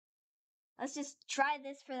Let's just try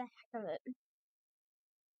this for the heck of it.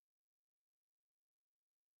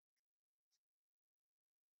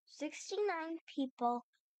 "69 people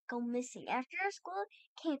go missing after a school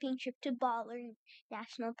camping trip to Baller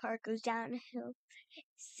National Park goes downhill.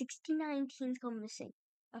 69 teens go missing.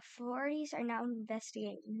 Authorities are now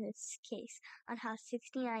investigating this case on how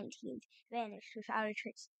 69 teens vanished without a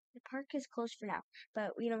trace. The park is closed for now,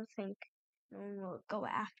 but we don't think no one will go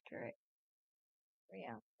after it.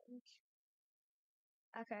 Yeah.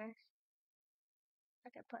 Okay.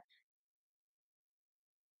 Okay, put.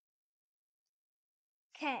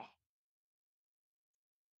 Okay.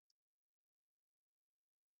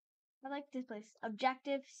 I like this place.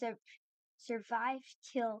 Objective: survive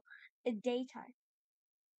till the daytime.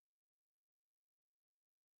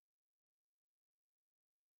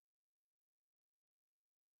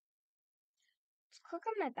 Let's click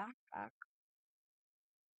on my backpack.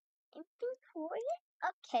 Inventory.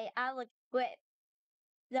 Okay, I'll equip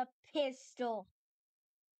the pistol.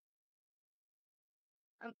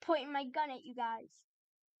 I'm pointing my gun at you guys.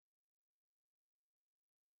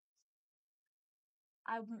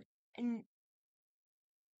 And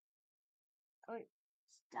wait,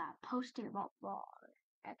 stop posting about ball.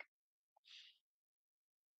 Okay.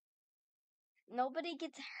 Nobody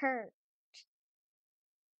gets hurt.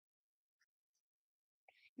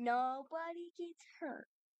 Nobody gets hurt.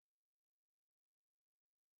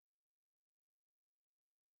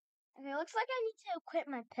 Okay, looks like I need to equip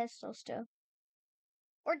my pistol still.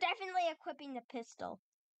 We're definitely equipping the pistol.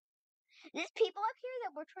 There's people up here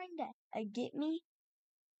that were trying to get me.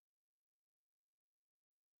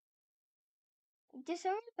 Just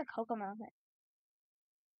someone with a Coco moment.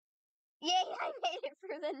 Yay, I made it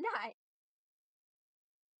through the night.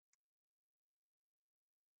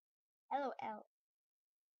 LOL.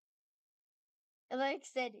 Like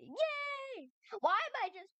said, yay! Why am I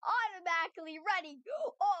just automatically running?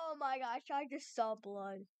 Oh my gosh, I just saw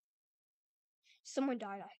blood. Someone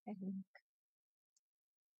died, I think.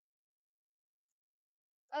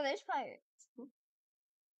 Oh, there's pirates.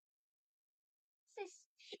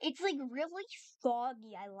 It's like really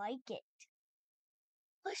foggy. I like it.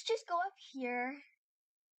 Let's just go up here.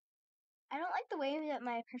 I don't like the way that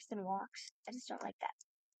my person walks. I just don't like that.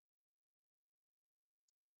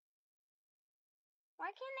 Why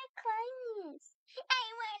can't I climb this?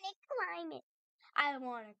 I want to climb it. I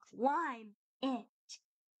want to climb it.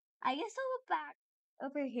 I guess I'll go back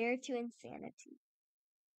over here to Insanity.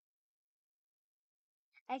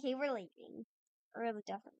 Okay, we're leaving. Really,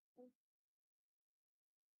 definitely.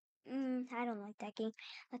 I don't like that game.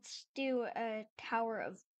 Let's do a Tower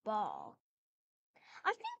of Ball.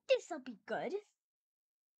 I think this will be good.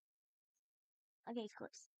 Okay,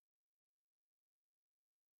 close.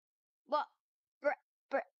 What?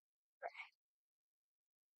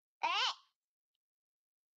 Eh!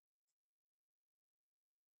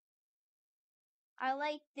 I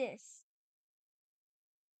like this.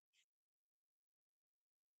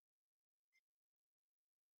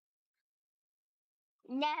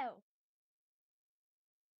 No.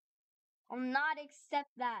 I'll not accept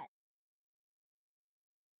that.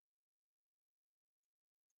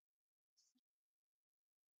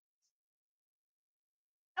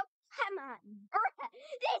 Oh, come on.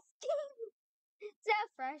 This game is so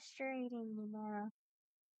frustrating, you know.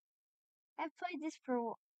 I've played this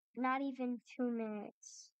for not even 2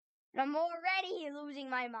 minutes. And I'm already losing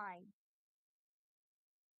my mind.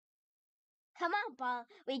 Come on, Ball.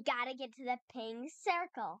 We gotta get to the pink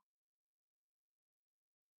circle.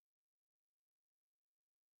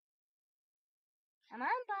 Come on,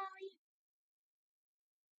 Bally.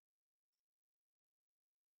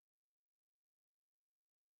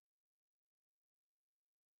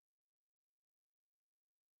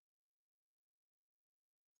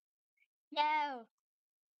 No.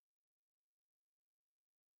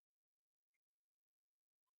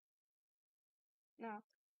 No.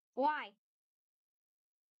 Why?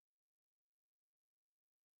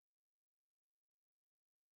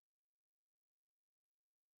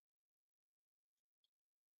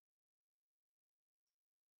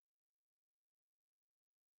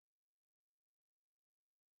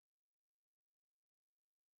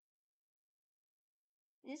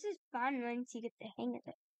 This is fun once you get the hang of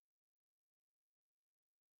it.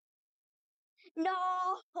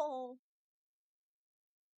 No!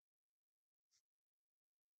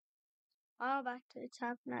 All back to the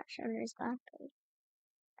top, not sure there's back page.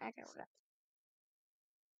 Okay, whatever.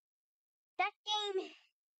 That game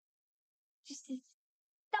just is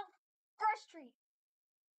so frustrating.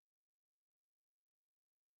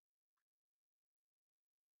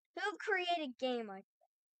 Who created a game like that?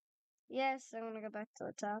 Yes, I want to go back to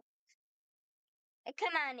the top.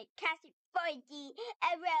 Come on, it costs 40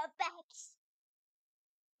 Robux.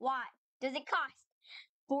 Why does it cost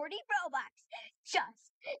 40 Robux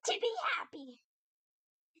just to be happy?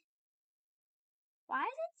 Why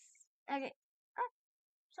is it? Okay. Oh,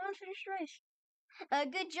 someone finished the race.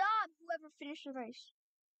 Good job, whoever finished the race.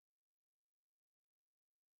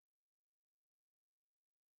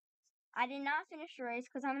 I did not finish the race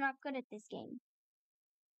because I'm not good at this game.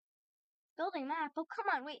 Building map? Oh, come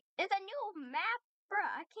on, wait. It's a new map? Bruh,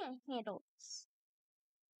 I can't handle this.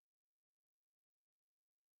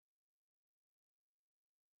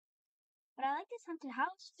 But I like this haunted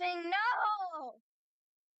house thing. No!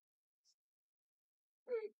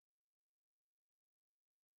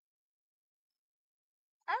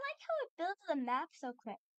 I like how it builds the map so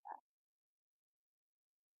quick.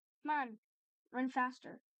 Come on, run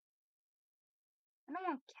faster. I don't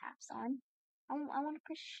want caps on. I want to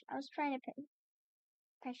push. I was trying to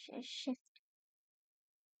push shift.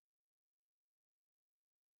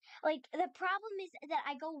 Like, the problem is that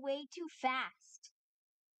I go way too fast.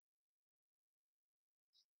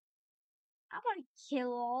 I want to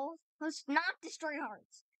kill all. Let's not destroy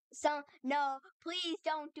hearts. So, no, please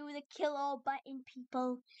don't do the kill all button,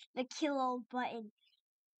 people. The kill all button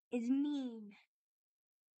is mean.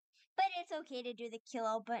 But it's okay to do the kill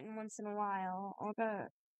all button once in a while. Okay.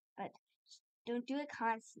 But don't do it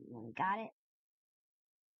constantly. Got it?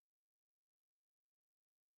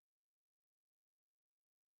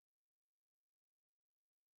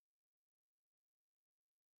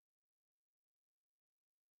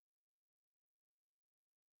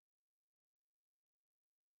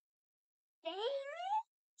 Dang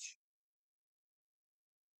it!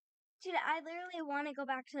 Dude, I literally want to go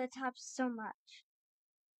back to the top so much.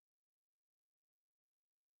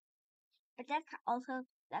 But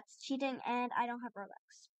that's cheating, and I don't have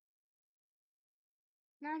Robux.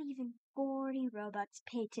 Not even 40 Robux,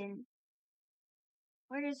 Peyton.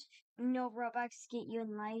 Where does no Robux get you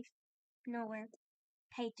in life? Nowhere.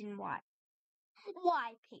 Peyton, why?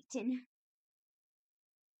 Why, Peyton?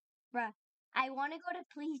 Bruh, I want to go to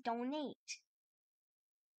please donate.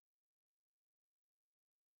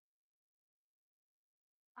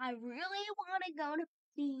 I really want to go to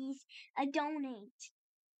please donate.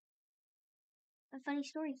 A funny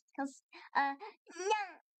story. Cause, no,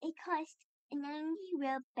 it cost 90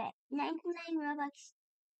 Robux, 99 Robux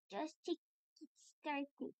just to get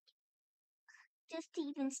started. Just to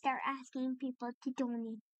even start asking people to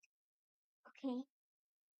donate. Okay?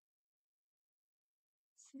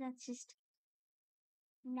 So that's just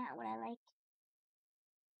not what I like.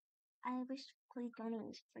 I wish please donate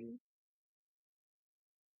was free.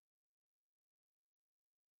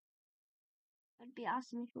 It'd be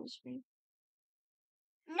awesome if it was free.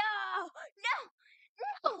 No!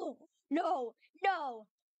 No! No! No!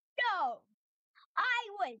 No! I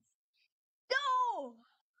was so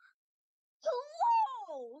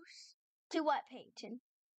close! To what, Peyton?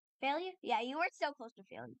 Failure? Yeah, you were so close to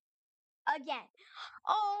failure. Again.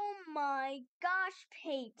 Oh my gosh,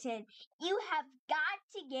 Peyton. You have got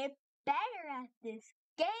to get better at this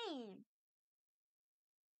game.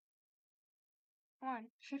 Come on,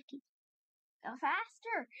 shifty. Go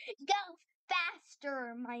faster. Go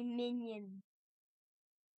faster, my minion.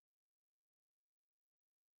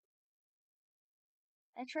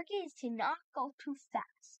 The trick is to not go too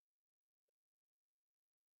fast.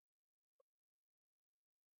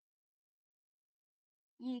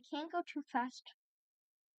 You can't go too fast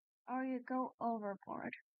or you go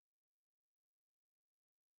overboard.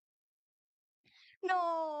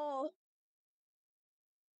 No!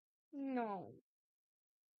 No.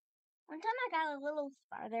 One time I got a little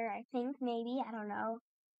farther, I think, maybe. I don't know.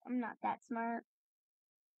 I'm not that smart.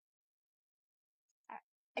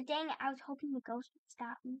 Dang it, I was hoping the ghost would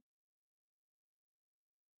stop me.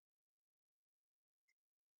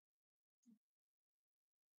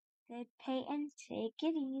 Good, Peyton. Take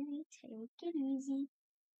it easy. Take it easy.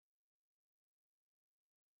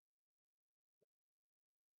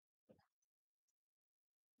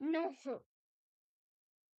 No.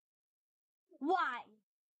 Why?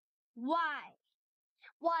 Why?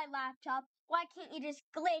 Why, laptop? Why can't you just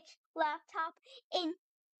glitch laptop in,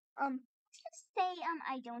 just say,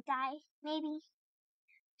 I don't die, maybe?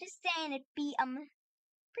 Just saying it'd be,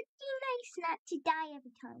 pretty nice not to die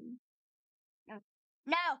every time. No.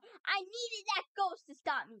 No! I needed that ghost to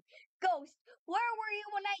stop me! Ghost! Where were you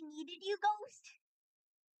when I needed you,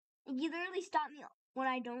 Ghost? You literally stop me when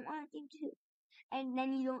I don't want you to. And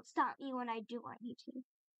then you don't stop me when I do want you to.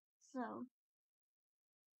 So.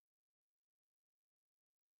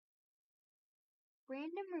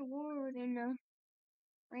 Random reward in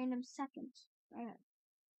random seconds.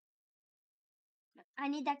 I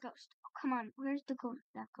need that ghost. Oh, come on, where's the ghost?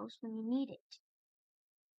 That ghost when you need it.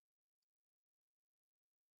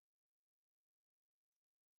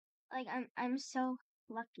 Like I'm so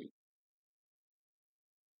lucky.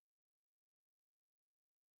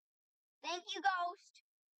 Thank you, ghost.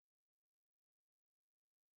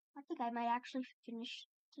 I think I might actually finish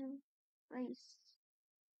the race.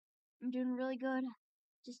 I'm doing really good.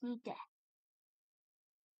 Just need to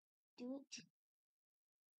do it.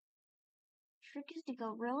 Trick is to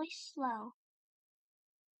go really slow.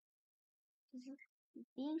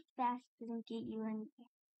 Being fast doesn't get you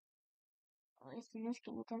anywhere. At least in this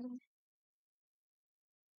game it doesn't.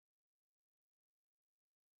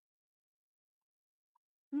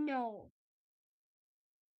 No.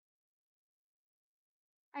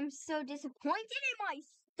 I'm so disappointed in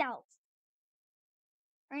myself.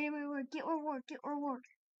 Reward, get reward, get reward.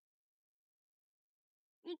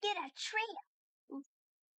 You get a trail.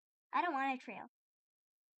 I don't want a trail.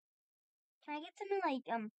 Can I get something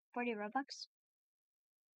like 40 Robux?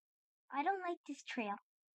 I don't like this trail.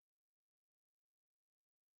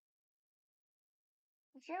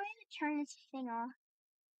 Is there a way to turn this thing off?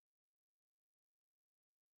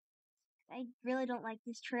 I really don't like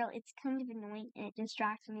this trail. It's kind of annoying and it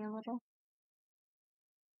distracts me a little.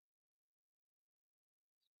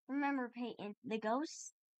 Remember, Peyton, the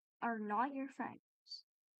ghosts are not your friends.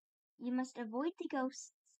 You must avoid the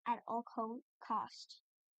ghosts at all cost.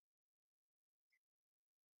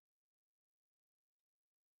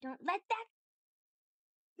 Don't let that.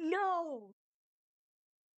 No!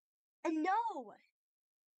 No!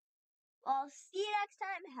 I'll see you next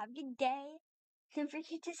time. Have a good day. Don't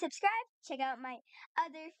forget to subscribe. Check out my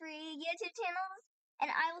other free YouTube channels. And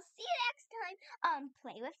I will see you next time on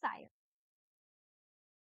Play with Fire.